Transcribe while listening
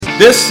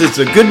This is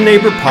the Good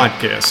Neighbor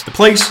Podcast, the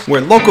place where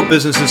local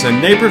businesses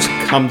and neighbors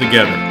come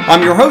together.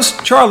 I'm your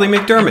host, Charlie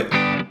McDermott.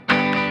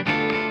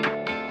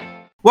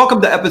 Welcome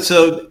to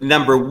episode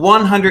number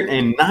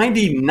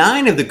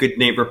 199 of the Good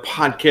Neighbor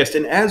Podcast.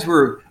 And as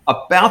we're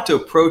about to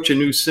approach a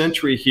new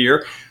century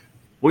here,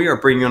 we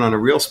are bringing on a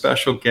real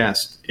special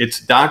guest.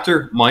 It's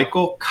Dr.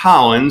 Michael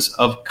Collins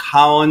of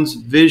Collins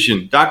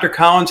Vision. Dr.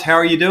 Collins, how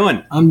are you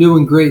doing? I'm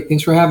doing great.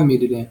 Thanks for having me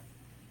today.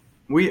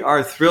 We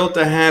are thrilled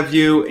to have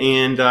you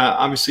and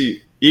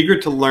obviously eager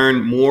to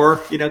learn more,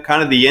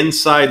 kind of the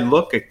inside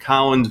look at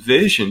Collins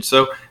Vision.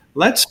 So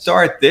let's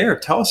start there.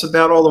 Tell us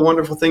about all the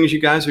wonderful things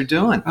you guys are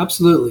doing.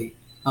 Absolutely.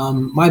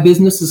 My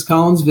business is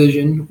Collins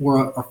Vision.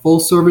 We're a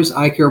full-service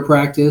eye care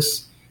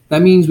practice.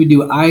 That means we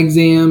do eye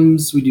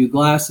exams, we do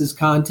glasses,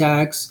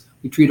 contacts,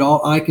 we treat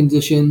all eye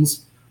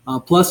conditions.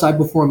 Plus, I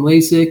perform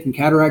LASIK and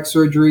cataract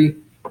surgery.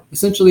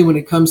 Essentially, when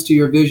it comes to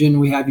your vision,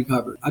 we have you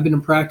covered. I've been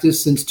in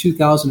practice since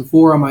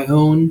 2004 on my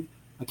own.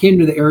 I came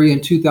to the area in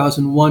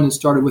 2001 and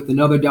started with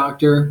another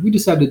doctor. We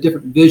just had a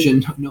different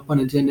vision, no pun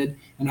intended,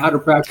 on how to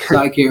practice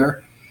eye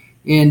care.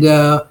 And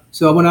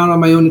so I went out on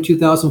my own in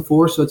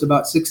 2004. So it's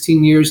about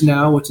 16 years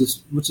now, which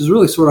is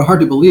really sort of hard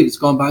to believe. It's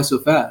gone by so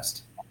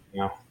fast.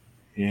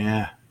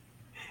 Yeah.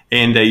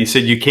 And you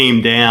said you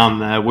came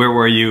down. Where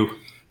were you?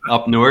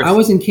 Up north? I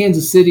was in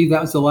Kansas City.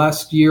 That was the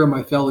last year of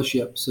my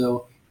fellowship.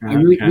 So I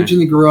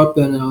originally grew up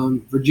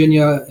in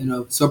Virginia, in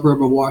a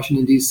suburb of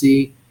Washington,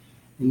 D.C.,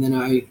 and then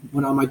I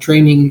went on my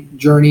training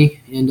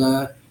journey and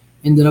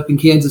ended up in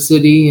Kansas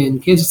City.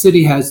 And Kansas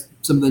City has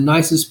some of the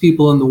nicest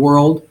people in the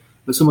world,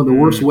 but some of the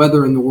worst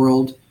weather in the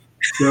world.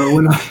 So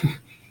when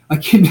I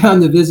came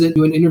down to visit,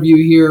 do an interview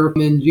here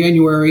in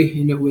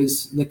January, and it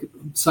was like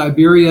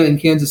Siberia in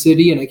Kansas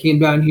City, and I came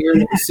down here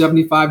and it was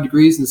 75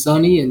 degrees and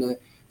sunny, and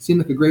it seemed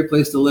like a great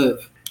place to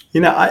live.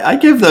 I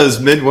give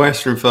those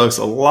Midwestern folks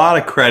a lot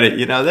of credit.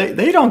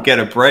 They don't get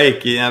a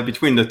break.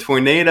 Between the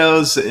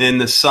tornadoes in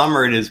the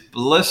summer, it is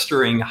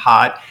blistering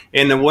hot.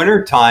 In the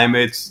wintertime,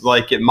 it's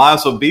like it might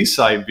as well be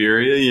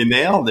Siberia. You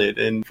nailed it.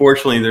 And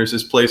fortunately, there's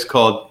this place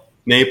called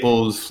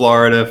Naples,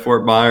 Florida,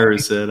 Fort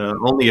Myers that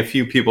only a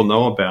few people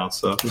know about.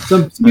 So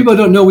some people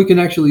don't know we can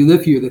actually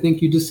live here. They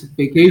think you just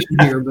vacation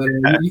here, but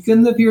you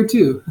can live here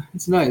too.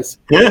 It's nice.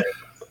 Yeah.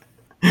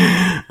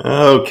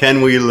 Oh,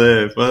 can we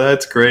live? Well,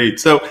 that's great.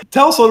 So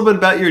tell us a little bit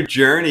about your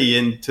journey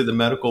into the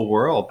medical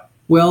world.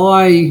 Well,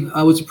 I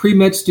was a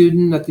pre-med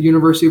student at the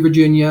University of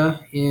Virginia,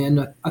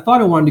 and I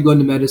thought I wanted to go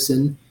into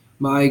medicine.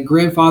 My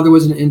grandfather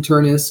was an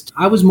internist.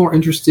 I was more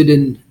interested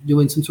in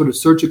doing some sort of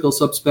surgical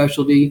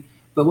subspecialty,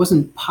 but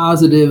wasn't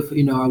positive,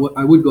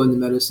 I would go into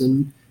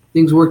medicine.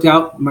 Things worked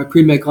out. My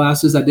pre-med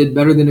classes, I did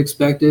better than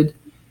expected,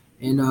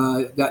 and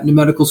got into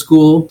medical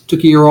school.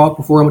 Took a year off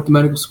before I went to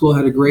medical school.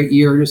 Had a great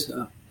year, just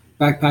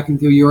backpacking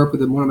through Europe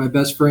with one of my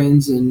best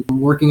friends, and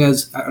working at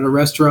a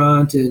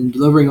restaurant and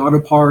delivering auto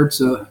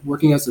parts,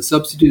 working as a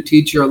substitute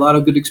teacher, a lot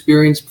of good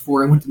experience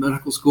before I went to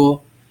medical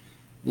school.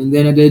 And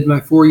then I did my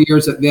 4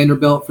 years at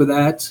Vanderbilt for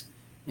that.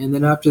 And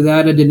then after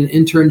that, I did an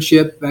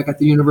internship back at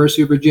the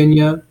University of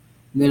Virginia,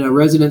 and then a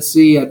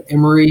residency at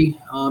Emory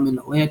in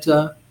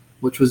Atlanta,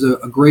 which was a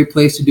great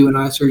place to do an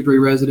eye surgery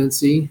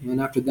residency.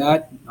 And after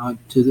that,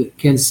 to the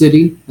Kansas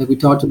City that we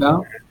talked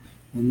about.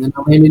 And then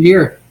I landed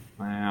here.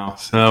 Wow.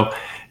 So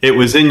it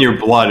was in your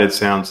blood, it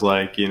sounds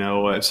like,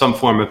 some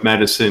form of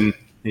medicine,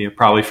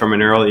 probably from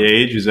an early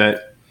age. Is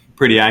that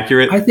pretty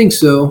accurate? I think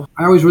so.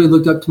 I always really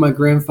looked up to my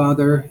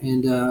grandfather.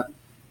 And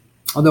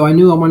although I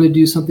knew I wanted to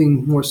do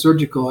something more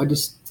surgical, I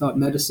just thought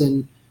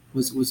medicine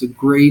was a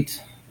great,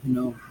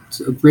 it's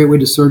a great way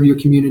to serve your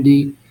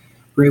community,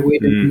 great way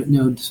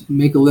to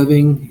make a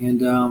living.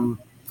 And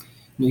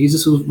he's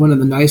just one of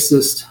the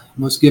nicest,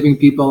 most giving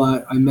people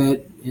I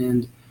met,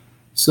 and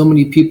so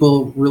many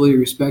people really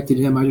respected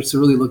him. I just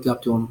really looked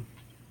up to him.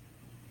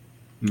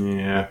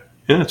 Yeah,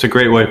 it's a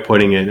great way of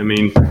putting it. I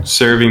mean,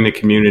 serving the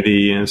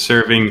community and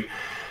serving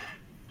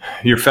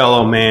your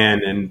fellow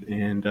man,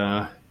 and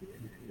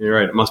you're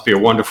right. It must be a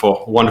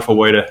wonderful, wonderful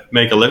way to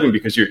make a living,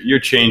 because you're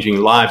changing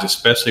lives,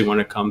 especially when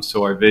it comes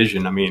to our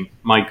vision. I mean,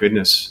 my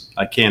goodness,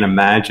 I can't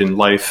imagine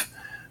life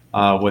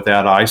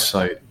without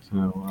eyesight.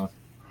 So,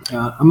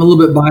 I'm a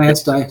little bit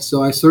biased,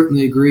 so I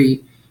certainly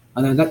agree.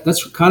 And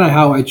that's kind of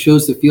how I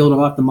chose the field of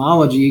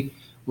ophthalmology.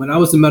 When I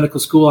was in medical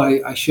school,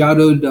 I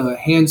shadowed a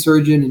hand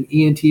surgeon, an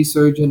ENT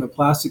surgeon, a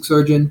plastic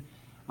surgeon.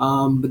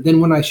 But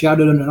then when I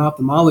shadowed an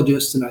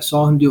ophthalmologist and I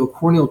saw him do a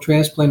corneal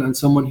transplant on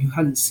someone who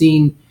hadn't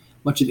seen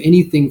much of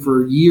anything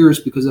for years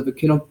because of a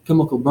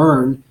chemical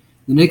burn,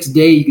 the next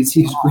day you could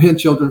see his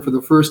grandchildren for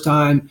the first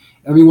time.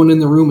 Everyone in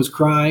the room was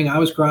crying. I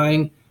was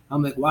crying.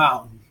 I'm like,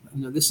 wow,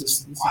 this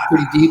is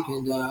pretty deep,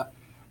 and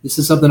this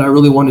is something I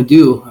really want to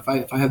do if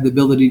I have the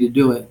ability to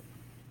do it.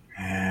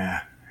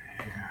 Yeah.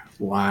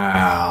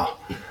 Wow.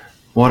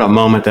 What a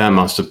moment that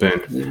must have been.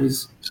 It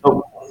was.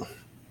 So,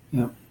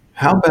 yeah.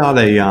 How about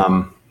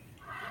a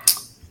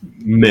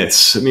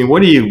myths? I mean,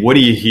 what do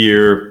you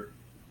hear,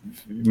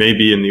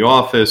 maybe in the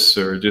office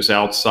or just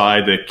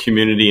outside the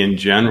community in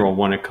general,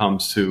 when it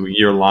comes to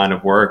your line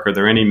of work? Are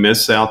there any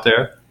myths out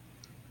there?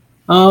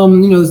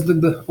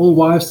 The old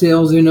wives'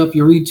 tales. If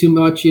you read too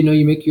much,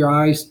 you make your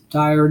eyes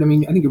tired. I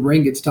mean, I think your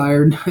brain gets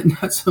tired,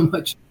 not so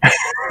much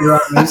your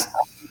eyes.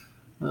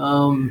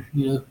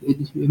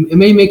 It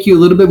may make you a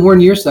little bit more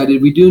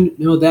nearsighted. We do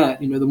know that.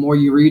 The more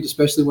you read,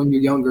 especially when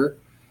you're younger,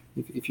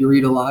 if you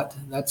read a lot,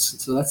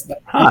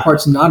 that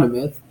part's not a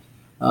myth.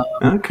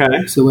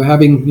 Okay. So we're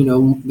having,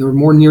 there are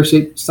more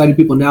nearsighted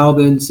people now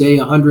than say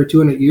 100,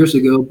 200 years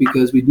ago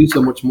because we do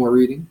so much more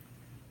reading.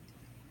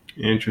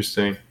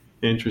 Interesting.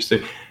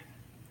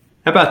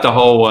 How about the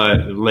whole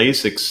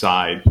LASIK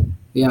side?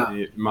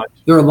 Yeah,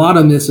 there are a lot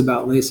of myths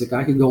about LASIK.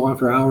 I could go on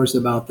for hours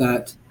about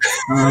that.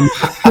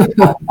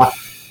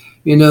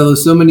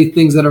 There's so many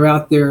things that are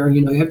out there.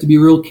 You have to be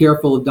real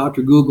careful of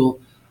Dr. Google.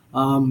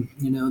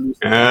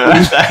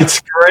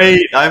 That's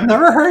great. I've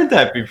never heard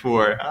that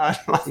before. I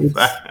love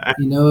that.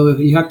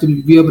 You have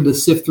to be able to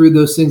sift through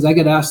those things. I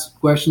get asked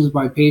questions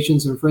by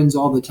patients and friends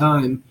all the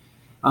time.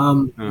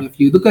 If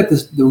you look at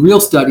the real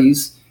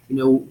studies,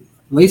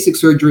 LASIK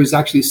surgery is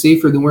actually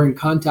safer than wearing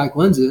contact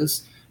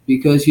lenses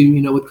because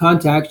with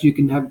contacts you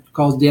can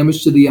cause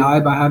damage to the eye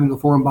by having a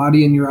foreign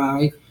body in your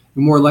eye.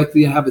 You're more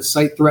likely to have a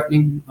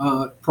sight-threatening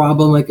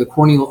problem like a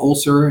corneal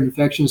ulcer and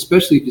infection,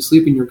 especially if you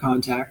sleep in your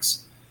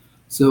contacts.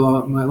 So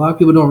a lot of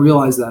people don't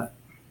realize that.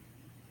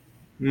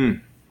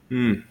 Love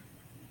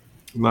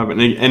it.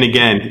 And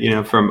again,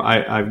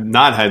 I've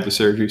not had the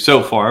surgery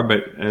so far,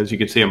 but as you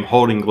can see, I'm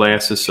holding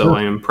glasses, so sure.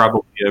 I am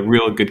probably a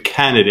real good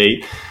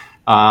candidate.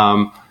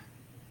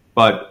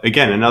 But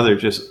again, another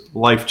just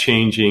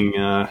life-changing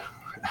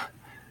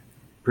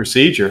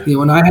procedure.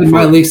 When I had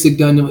my LASIK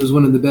done, it was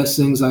one of the best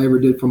things I ever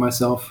did for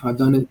myself. I've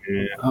done it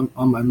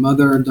on my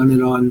mother. I've done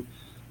it on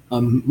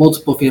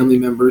multiple family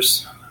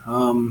members.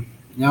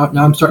 Now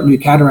I'm starting to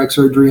do cataract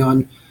surgery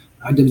I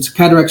did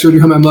cataract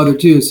surgery on my mother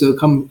too. So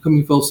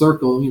coming full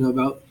circle,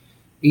 about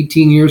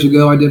 18 years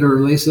ago, I did her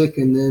LASIK,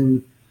 and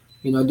then,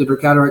 I did her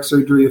cataract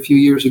surgery a few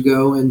years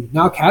ago. And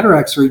now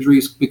cataract surgery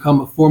has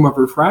become a form of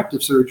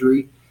refractive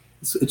surgery.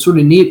 It's sort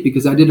of neat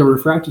because I did a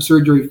refractive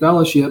surgery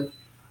fellowship,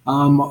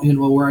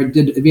 where I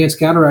did advanced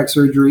cataract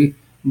surgery,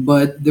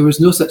 but there was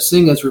no such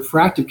thing as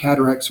refractive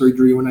cataract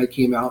surgery when I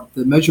came out.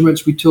 The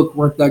measurements we took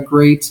weren't that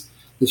great.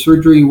 The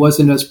surgery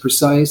wasn't as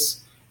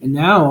precise. And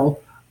now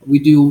we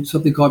do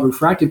something called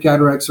refractive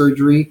cataract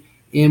surgery,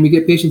 and we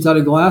get patients out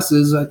of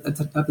glasses at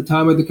the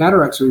time of the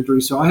cataract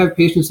surgery. So I have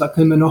patients that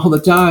come in all the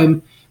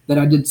time that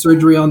I did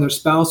surgery on their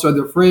spouse or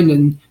their friend,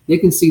 and they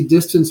can see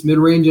distance,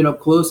 mid-range, and up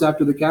close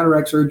after the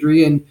cataract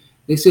surgery, and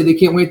they say they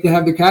can't wait to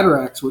have their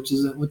cataracts, which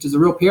is a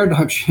real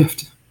paradigm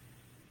shift.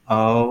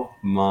 Oh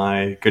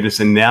my goodness!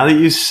 And now that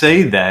you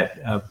say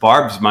that,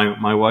 Barb's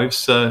my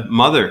wife's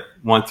mother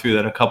went through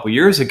that a couple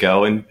years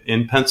ago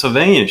in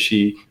Pennsylvania.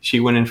 She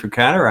went in for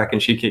cataract,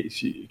 and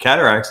she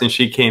cataracts, and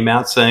she came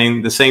out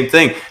saying the same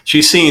thing.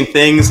 She's seeing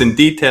things and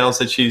details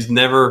that she's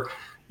never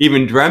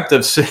even dreamt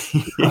of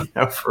seeing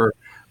for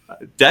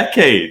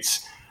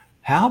decades.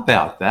 How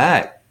about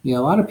that? Yeah, a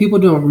lot of people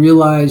don't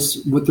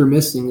realize what they're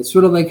missing. It's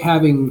sort of like I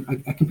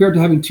compare it to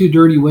having two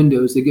dirty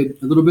windows. They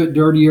get a little bit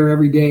dirtier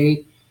every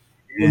day.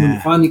 Yeah. And when you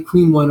finally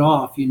clean one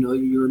off,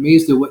 you're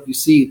amazed at what you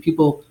see.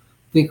 People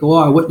think,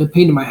 I wouldn't have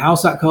painted my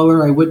house that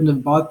color. I wouldn't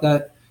have bought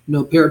that,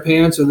 pair of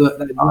pants or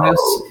that dress.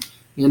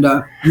 And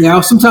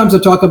now sometimes I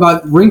talk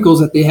about wrinkles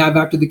that they have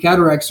after the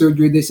cataract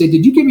surgery. They say,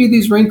 "Did you give me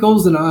these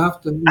wrinkles?" And I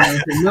have to,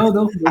 say, no,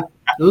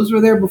 those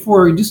were there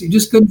before. You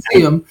just couldn't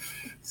see them.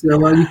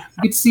 So you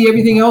get to see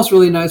everything else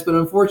really nice, but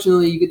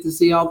unfortunately, you get to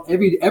see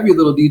every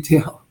little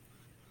detail.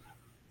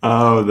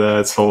 Oh,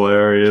 that's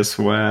hilarious!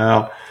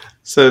 Wow.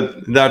 So,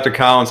 Dr.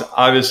 Collins,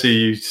 obviously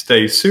you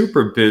stay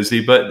super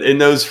busy, but in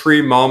those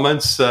free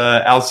moments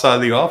outside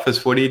the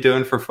office, what are you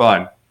doing for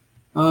fun?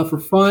 For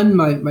fun,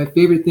 my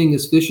favorite thing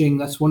is fishing.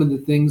 That's one of the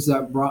things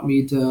that brought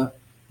me to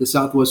the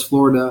Southwest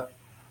Florida.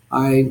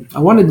 I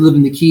wanted to live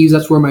in the Keys.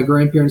 That's where my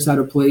grandparents had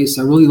a place.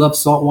 I really love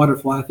saltwater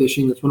fly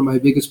fishing. That's one of my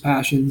biggest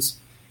passions.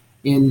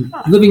 And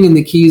living in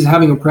the Keys,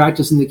 having a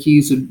practice in the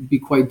Keys would be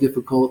quite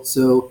difficult.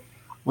 So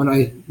when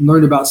I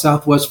learned about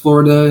Southwest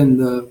Florida and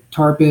the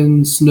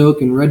tarpon,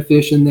 snook, and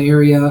redfish in the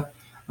area,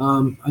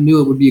 I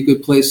knew it would be a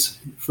good place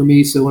for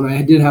me. So when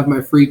I did have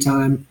my free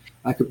time,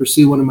 I could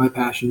pursue one of my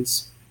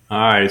passions. All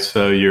right.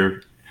 So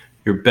your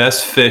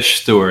best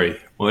fish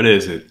story, what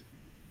is it?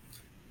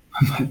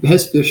 My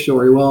best fish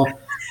story? Well,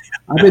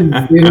 I've been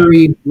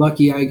very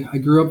lucky. I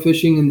grew up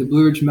fishing in the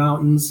Blue Ridge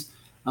Mountains,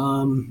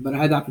 but I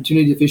had the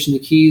opportunity to fish in the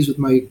Keys with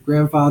my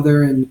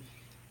grandfather, and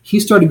he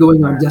started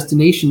going on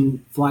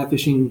destination fly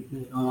fishing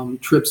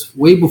trips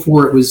way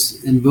before it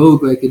was in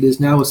vogue like it is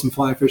now with some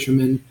fly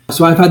fishermen.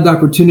 So I've had the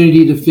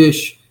opportunity to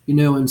fish,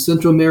 in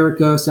Central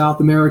America, South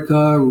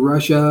America,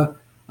 Russia.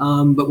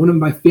 But one of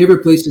my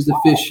favorite places to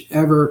fish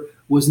ever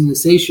was in the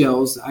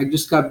Seychelles. I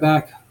just got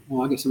back,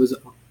 I guess it was a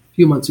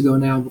few months ago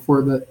now,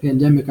 before the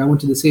pandemic. I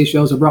went to the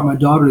Seychelles. I brought my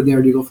daughter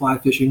there to go fly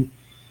fishing.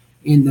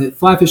 And the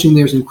fly fishing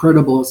there is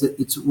incredible.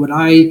 It's what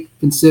I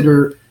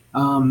consider,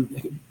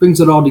 it brings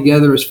it all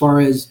together as far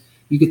as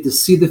you get to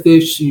see the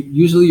fish.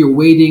 Usually you're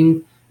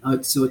wading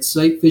So it's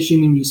sight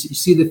fishing, and you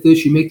see the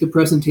fish, you make the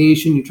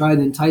presentation, you try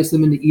to entice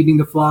them into eating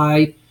the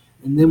fly,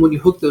 and then when you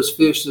hook those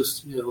fish,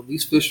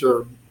 these fish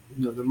are,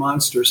 they're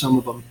monsters. Some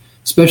of them,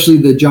 especially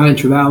the giant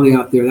trevally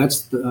out there.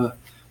 That's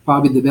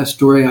probably the best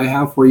story I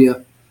have for you.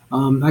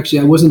 Actually,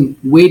 I wasn't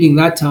waiting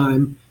that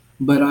time,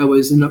 but I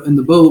was in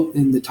the boat,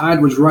 and the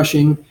tide was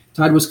rushing.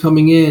 Tide was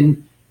coming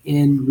in,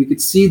 and we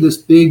could see this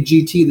big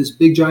GT, this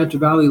big giant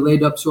trevally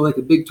laid up sort of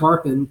like a big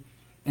tarpon,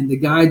 and the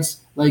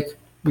guides like,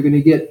 "You're going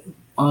to get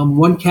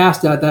one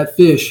cast at that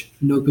fish,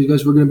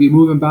 because we're going to be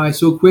moving by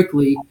so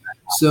quickly."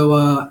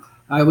 So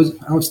I was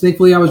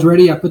thankfully I was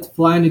ready. I put the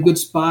fly in a good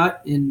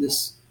spot, and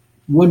this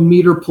 1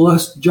 meter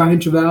plus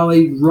giant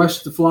trevally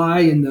rushed the fly,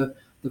 and the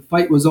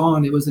fight was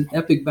on. It was an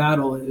epic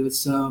battle.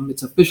 It's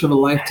a fish of a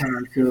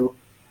lifetime. So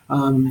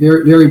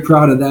very, very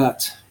proud of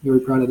that. Very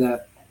proud of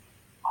that.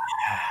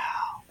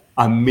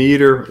 1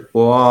 meter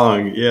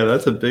long. Yeah,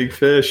 that's a big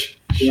fish.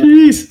 Yeah.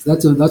 Jeez.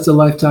 That's a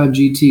lifetime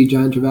GT,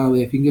 giant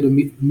trevally. If you can get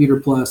a meter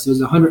plus, it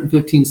was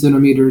 115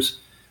 centimeters.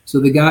 So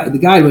the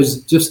guy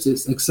was just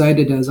as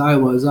excited as I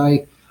was.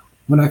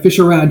 When I fish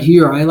around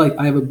here, I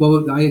have a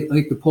boat. I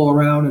like to pull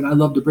around, and I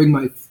love to bring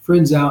my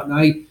friends out, and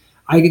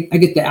I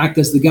get to act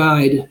as the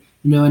guide,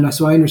 and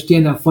so I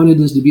understand how fun it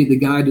is to be the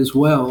guide as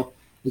well.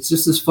 It's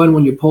just as fun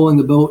when you're pulling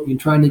the boat and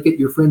trying to get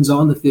your friends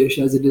on the fish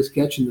as it is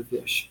catching the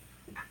fish.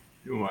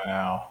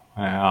 Wow,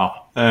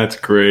 that's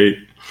great.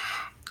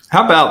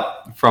 How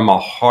about from a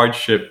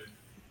hardship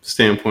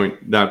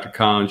standpoint, Dr.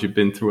 Collins? You've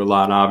been through a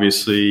lot,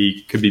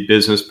 obviously. Could be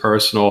business,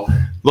 personal.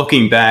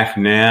 Looking back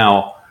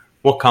now,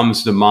 what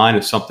comes to mind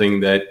as something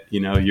that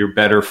you're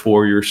better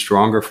for, you're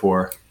stronger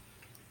for?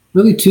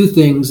 Really, two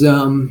things.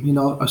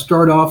 I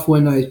start off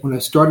when I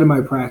started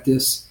my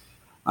practice,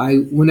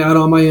 I went out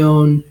on my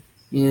own,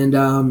 and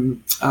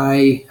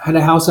I had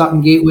a house out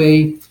in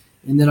Gateway,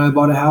 and then I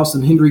bought a house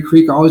in Hendry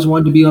Creek. I always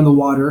wanted to be on the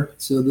water,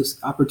 so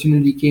this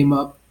opportunity came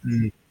up.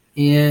 Mm-hmm.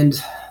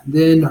 And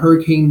then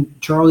Hurricane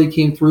Charlie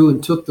came through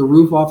and took the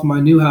roof off of my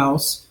new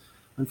house.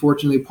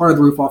 Unfortunately, part of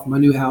the roof off of my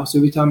new house.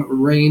 Every time it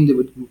rained, it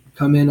would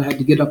come in. I had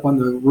to get up on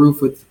the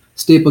roof with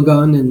staple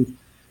gun and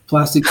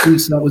plastic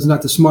sheets. That was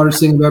not the smartest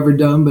thing I've ever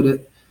done, but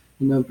it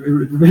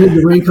the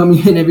rain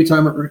coming in every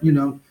time it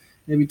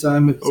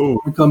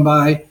would come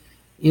by.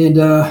 And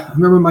I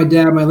remember my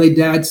late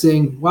dad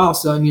saying, "Wow,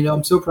 son,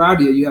 I'm so proud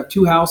of you. You have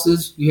 2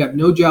 houses, you have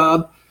no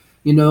job,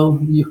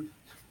 you're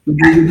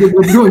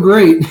doing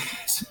great."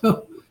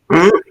 So,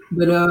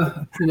 but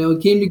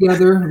it came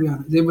together. We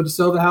was able to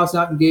sell the house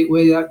out in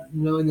Gateway,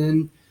 and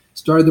then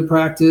started the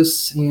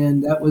practice,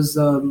 and that was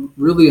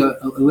really a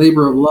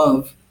labor of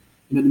love.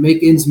 To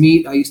make ends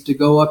meet, I used to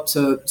go up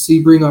to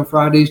Sebring on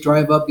Fridays,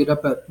 drive up, get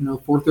up at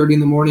 4:30 in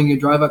the morning, and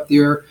drive up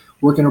there,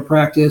 work in a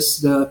practice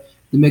to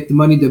make the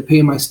money to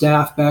pay my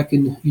staff back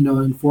in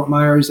Fort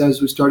Myers as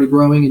we started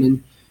growing,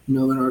 and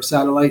in our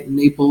satellite in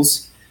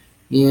Naples.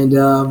 And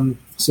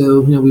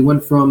so we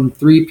went from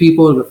 3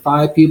 people to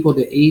 5 people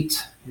to 8,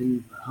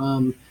 and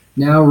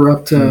now we're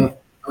up to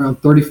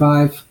around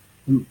 35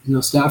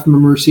 staff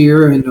members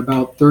here, and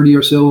about 30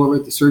 or so over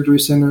at the surgery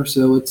center.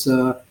 So it's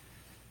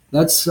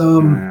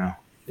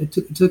it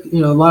took a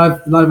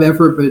lot of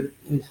effort, but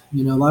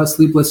a lot of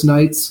sleepless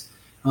nights,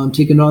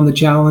 taking on the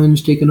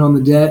challenge, taking on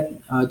the debt,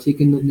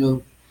 taking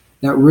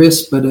that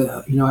risk. But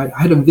I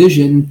had a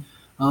vision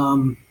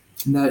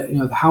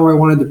that how I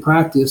wanted to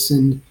practice,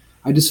 and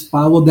I just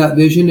followed that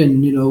vision,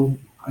 and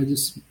I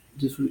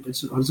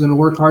was going to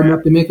work hard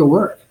enough to make it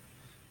work.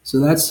 So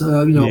that's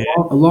a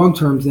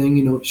long-term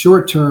thing.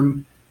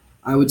 Short-term,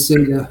 I would say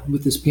that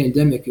with this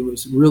pandemic, it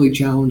was really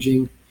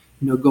challenging.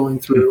 Going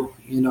through,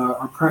 and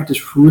our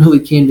practice really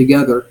came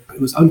together.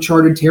 It was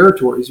uncharted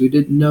territories. We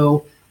didn't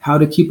know how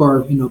to keep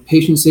our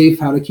patients safe,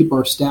 how to keep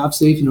our staff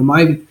safe.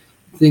 My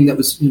thing that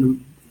was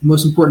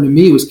most important to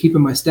me was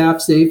keeping my staff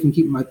safe and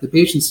keeping the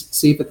patients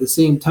safe at the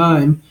same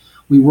time.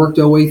 We worked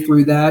our way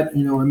through that.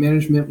 Our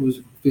management was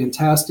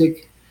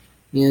fantastic,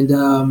 and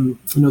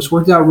it's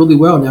worked out really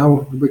well.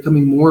 Now we're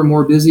becoming more and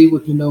more busy.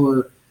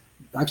 We're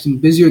actually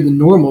busier than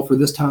normal for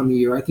this time of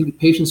year. I think the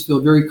patients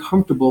feel very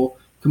comfortable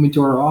coming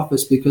to our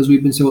office because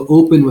we've been so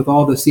open with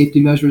all the safety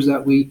measures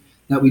that we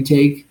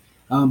take,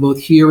 both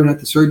here and at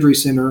the surgery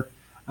center.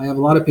 I have a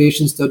lot of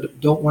patients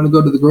that don't want to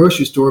go to the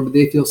grocery store, but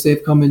they feel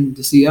safe coming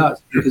to see us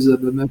because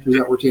of the measures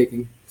that we're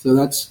taking. So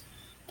that's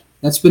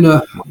been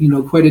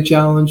quite a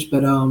challenge,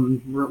 but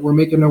we're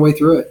making our way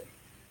through it.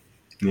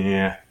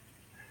 Yeah,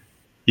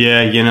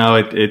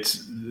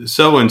 it's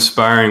so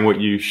inspiring what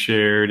you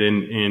shared,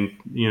 and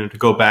to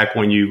go back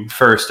when you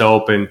first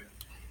opened,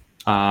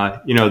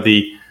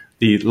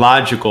 the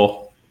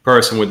logical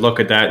person would look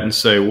at that and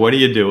say, "What are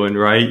you doing,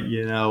 right?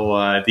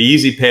 The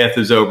easy path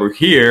is over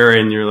here,"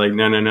 and you're like,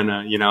 "No.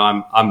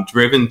 I'm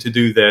driven to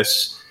do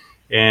this."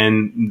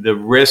 And the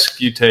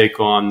risk you take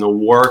on, the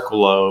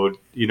workload,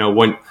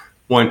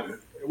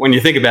 when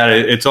you think about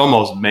it, it's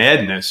almost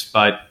madness.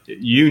 But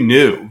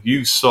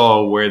you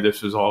saw where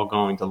this was all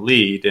going to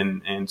lead,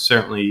 and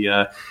certainly,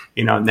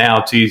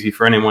 now it's easy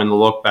for anyone to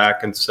look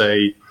back and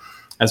say,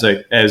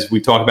 as we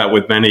talk about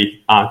with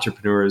many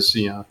entrepreneurs,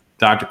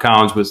 Dr.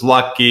 Collins was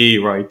lucky,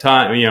 right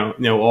time,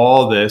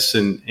 all this,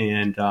 and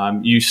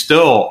you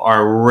still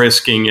are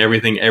risking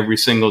everything every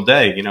single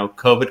day.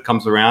 COVID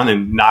comes around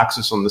and knocks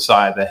us on the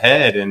side of the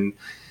head,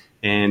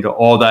 and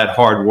all that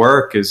hard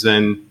work is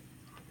then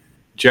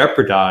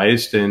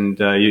jeopardized. And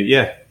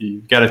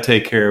you got to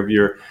take care of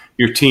your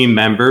team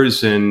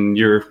members and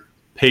your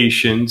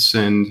patients,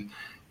 and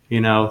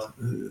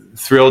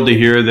thrilled to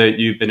hear that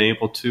you've been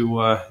able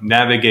to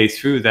navigate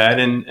through that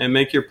and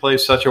make your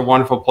place such a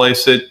wonderful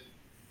place that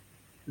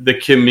the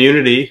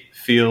community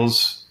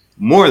feels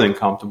more than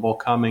comfortable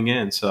coming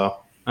in. So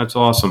that's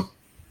awesome.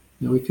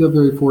 We feel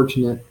very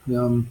fortunate.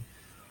 We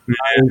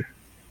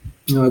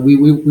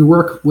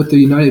work with the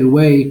United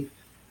Way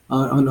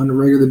on a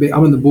regular basis.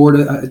 I'm on the board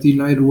at the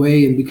United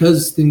Way, and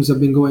because things have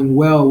been going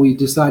well, we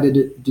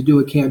decided to do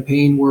a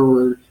campaign where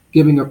we're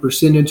giving a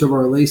percentage of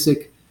our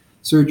LASIK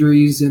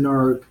surgeries and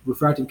our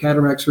refractive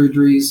cataract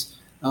surgeries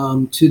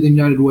to the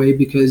United Way,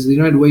 because the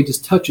United Way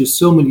just touches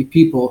so many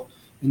people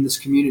in this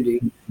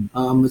community.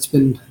 That's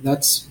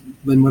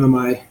been one of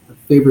my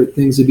favorite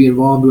things to be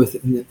involved with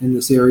in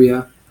this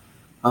area.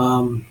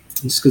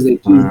 Just because they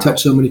do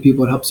touch so many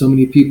people and help so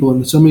many people,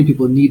 and so many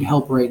people need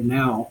help right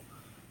now.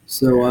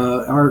 So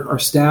our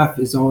staff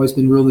has always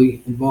been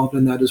really involved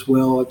in that as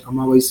well. It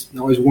always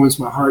warms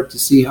my heart to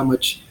see how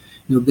much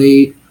they'll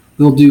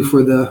do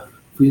for the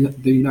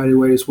United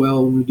Way as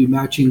well when we do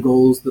matching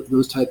goals,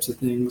 those types of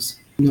things.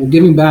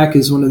 Giving back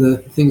is one of the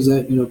things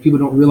that people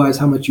don't realize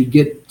how much you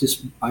get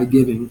just by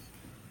giving.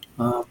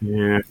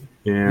 You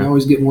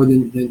always get more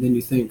than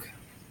you think.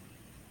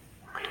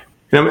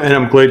 And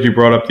I'm glad you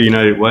brought up the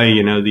United Way.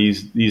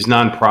 These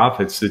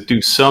nonprofits that do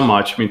so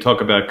much. I mean,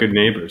 talk about good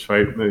neighbors,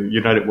 right? The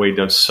United Way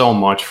does so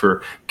much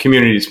for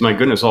communities. My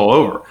goodness, all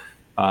over,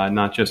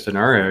 not just in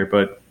our area,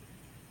 but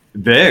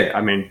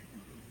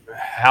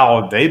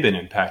how have they been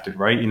impacted,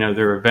 right?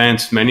 Their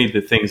events, many of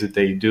the things that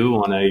they do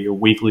on a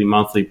weekly,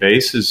 monthly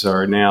basis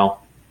are now,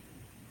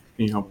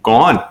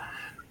 gone.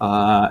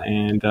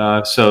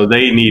 So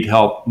they need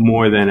help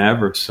more than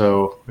ever.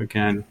 So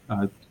again,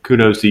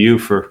 kudos to you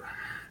for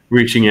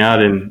reaching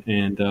out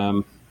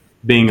and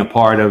being a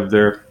part of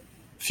their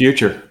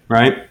future,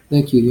 right?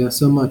 Thank you. Yeah,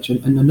 so much.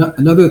 And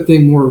another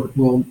thing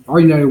our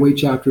United Way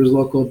chapter is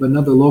local, but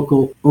another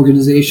local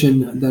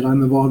organization that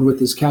I'm involved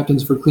with is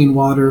Captains for Clean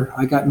Water.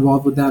 I got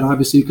involved with that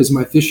obviously because of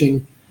my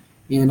fishing,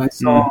 and I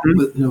saw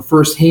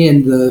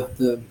firsthand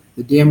the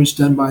damage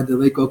done by the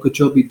Lake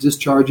Okeechobee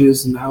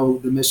discharges and how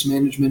the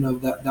mismanagement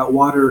of that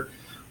water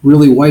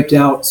really wiped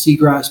out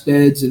seagrass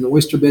beds and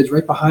oyster beds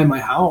right behind my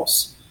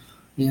house.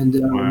 And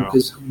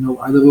because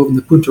I live over in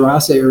the Punta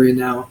Rasa area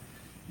now.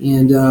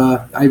 And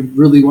I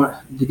really want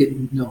to get,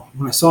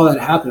 when I saw that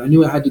happen, I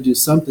knew I had to do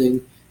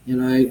something.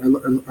 And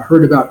I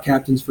heard about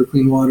Captains for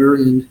Clean Water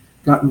and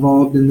got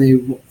involved, and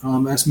they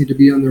asked me to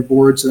be on their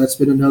board. So that's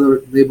been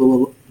another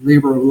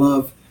labor of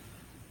love.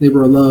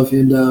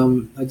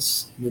 And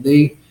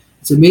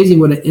it's amazing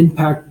what an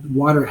impact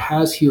water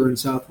has here in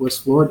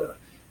Southwest Florida.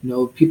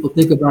 People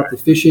think about the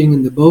fishing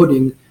and the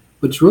boating,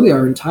 but it's really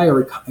our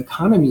entire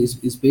economy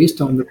is based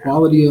on the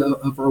quality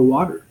of our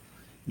water.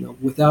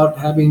 Without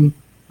having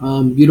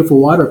beautiful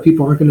water,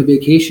 people aren't going to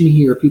vacation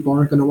here. People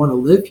aren't going to want to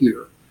live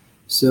here.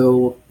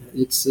 So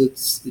it's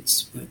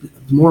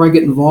the more I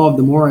get involved,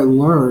 the more I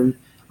learn.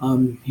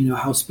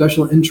 How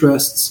special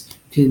interests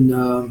can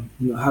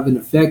have an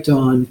effect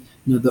on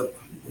the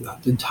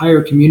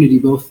entire community,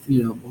 both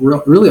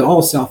really all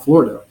of South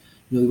Florida.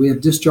 We have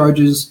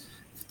discharges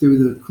through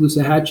the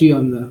Caloosahatchee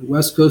on the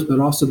west coast, but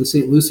also the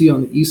St. Lucie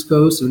on the east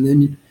coast, and then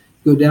you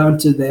go down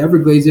to the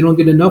Everglades. They don't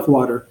get enough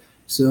water.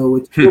 So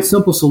it's a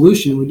simple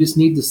solution. We just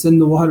need to send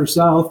the water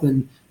south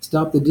and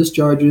stop the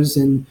discharges.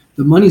 And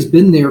the money's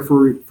been there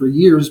for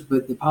years,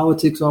 but the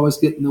politics always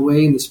get in the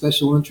way, and the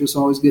special interests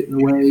always get in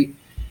the way.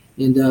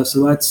 And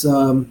so that's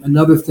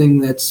another thing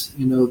that's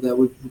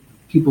that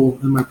people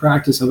in my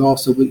practice have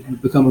also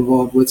become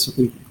involved with,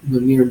 something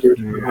near and dear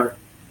to my heart.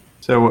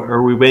 So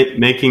are we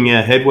making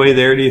a headway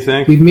there, do you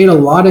think? We've made a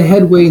lot of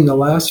headway in the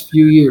last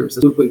few years,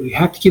 but we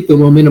have to keep the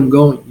momentum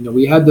going.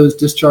 We had those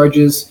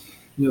discharges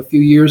a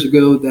few years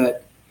ago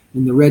that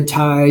in the red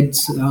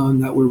tides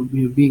that were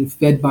being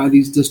fed by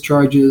these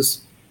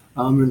discharges.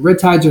 And red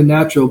tides are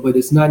natural, but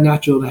it's not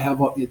natural to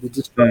have all the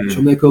discharge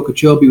from Lake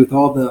Okeechobee with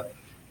all the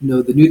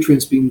the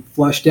nutrients being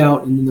flushed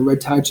out, and then the red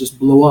tides just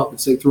blow up.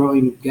 It's like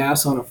throwing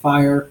gas on a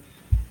fire.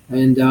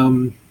 And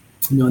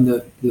and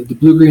the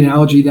blue-green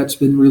algae that's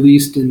been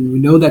released, and we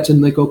know that's in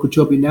Lake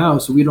Okeechobee now,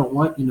 so we don't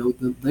want,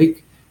 the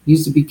lake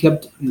needs to be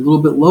kept a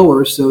little bit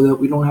lower so that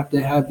we don't have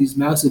to have these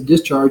massive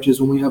discharges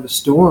when we have a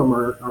storm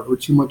or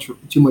too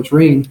much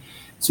rain.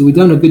 So we've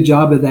done a good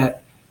job of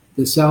that.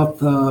 The South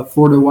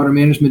Florida Water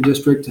Management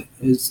District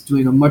is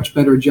doing a much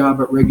better job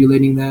at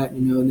regulating that,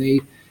 and they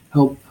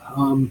help,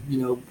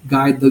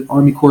 guide the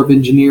Army Corps of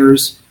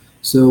Engineers.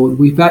 So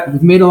we've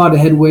made a lot of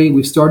headway.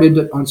 We've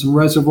started on some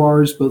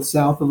reservoirs both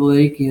south of the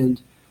lake and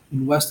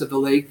west of the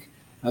lake.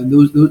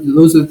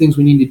 Those are the things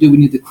we need to do. We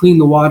need to clean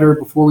the water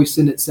before we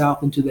send it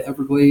south into the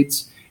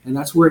Everglades. and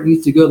that's where it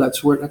needs to go.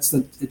 That's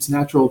its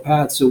natural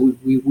path. So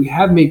we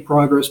have made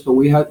progress,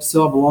 but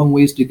still have a long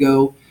ways to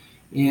go.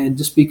 And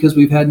just because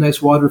we've had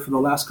nice water for the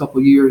last couple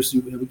of years,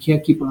 we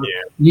can't we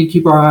need to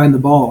keep our eye on the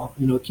ball.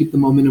 Keep the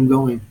momentum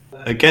going.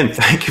 Again,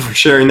 thank you for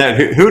sharing that.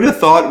 Who'd have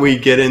thought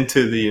we'd get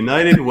into the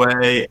United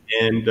Way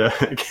and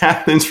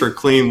Captains for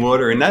Clean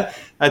Water? And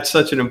that's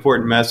such an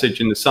important message,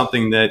 and it's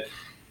something that,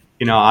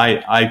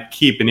 I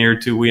keep an ear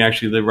to. We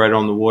actually live right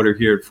on the water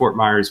here at Fort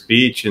Myers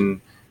Beach. And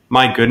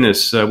my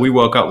goodness, we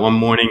woke up one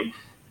morning,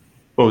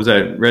 what was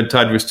that? Red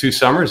tide was 2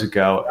 summers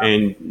ago.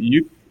 And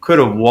you could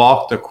have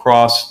walked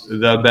across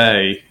the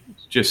bay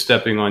just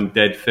stepping on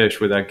dead fish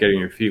without getting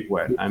your feet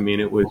wet. I mean,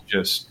 it was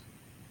just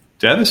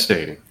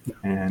devastating.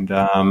 And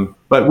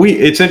but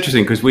it's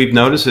interesting because we've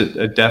noticed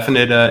a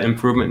definite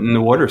improvement in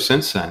the water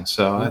since then.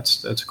 So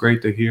that's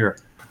great to hear.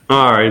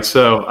 All right,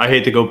 so I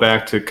hate to go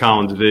back to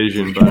Colin's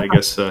vision, but I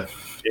guess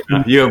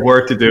you have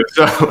work to do.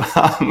 So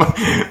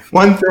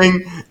one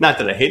thing, not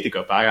that I hate to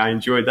go back, I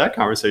enjoyed that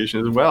conversation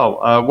as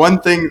well. One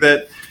thing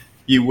that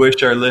you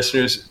wish our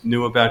listeners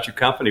knew about your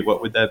company,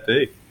 what would that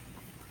be?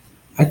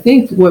 I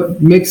think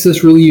what makes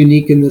us really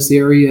unique in this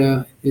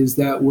area is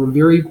that we're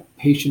very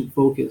patient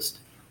focused.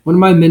 One of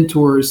my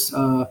mentors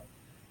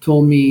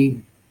told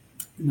me,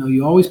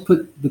 you always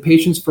put the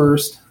patients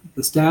first,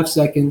 the staff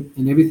second,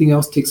 and everything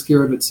else takes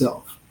care of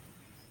itself.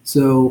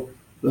 So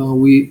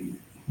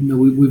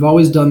we've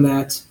always done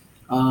that.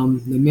 The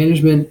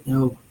management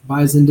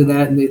buys into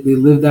that, and they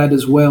live that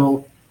as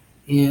well.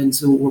 And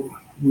so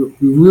we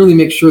really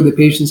make sure the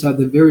patients have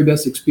the very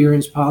best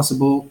experience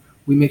possible.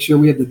 We make sure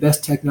we have the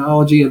best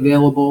technology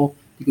available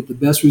to get the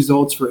best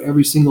results for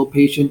every single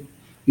patient.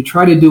 We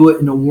try to do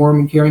it in a warm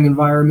and caring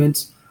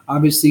environment.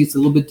 Obviously, it's a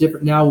little bit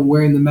different now. We're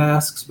wearing the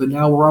masks, but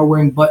now we're all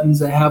wearing buttons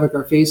that have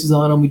our faces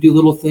on them. We do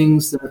little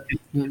things that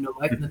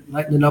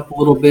lighten it up a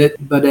little bit,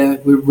 but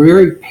we're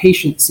very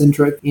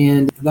patient-centric,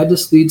 and that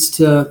just leads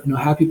to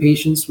happy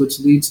patients,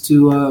 which leads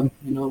to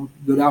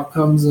good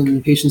outcomes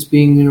and patients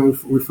being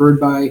referred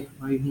by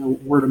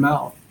word of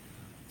mouth.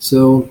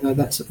 So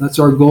that's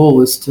our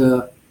goal, is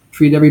to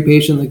treat every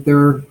patient like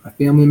they're a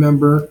family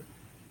member,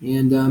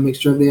 and make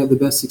sure they have the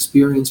best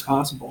experience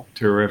possible.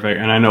 Terrific.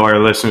 And I know our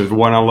listeners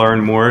want to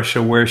learn more,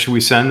 so where should we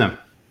send them?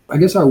 I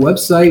guess our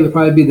website would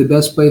probably be the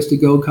best place to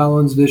go,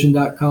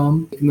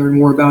 colinsvision.com. You can learn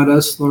more about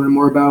us, learn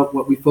more about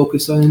what we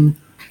focus on.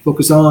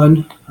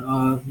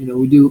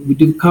 We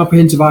do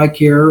comprehensive eye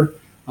care.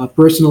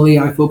 Personally,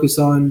 I focus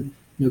on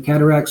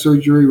cataract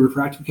surgery,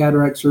 refractive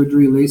cataract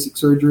surgery, LASIK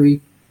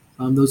surgery.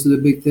 Those are the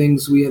big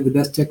things. We have the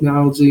best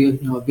technology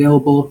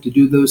available to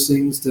do those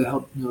things, to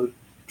help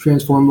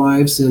transform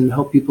lives and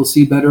help people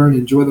see better and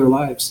enjoy their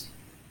lives.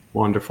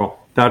 Wonderful.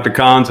 Dr.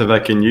 Collins, if I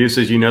can use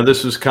this,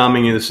 this was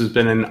coming, and this has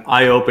been an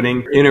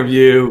eye-opening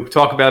interview.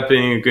 Talk about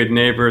being a good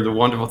neighbor, the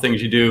wonderful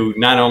things you do,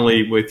 not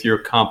only with your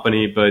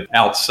company, but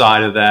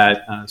outside of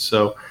that.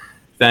 So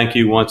thank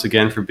you once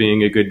again for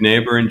being a good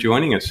neighbor and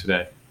joining us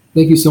today.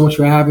 Thank you so much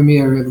for having me.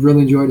 I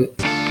really enjoyed it.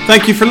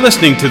 Thank you for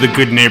listening to the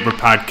Good Neighbor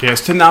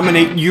Podcast. To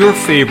nominate your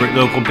favorite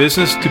local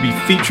business to be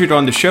featured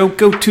on the show,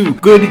 go to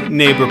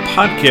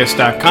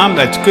goodneighborpodcast.com.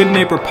 That's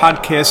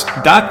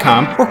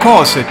goodneighborpodcast.com, or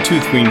call us at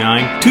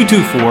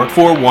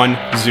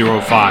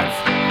 239-224-4105.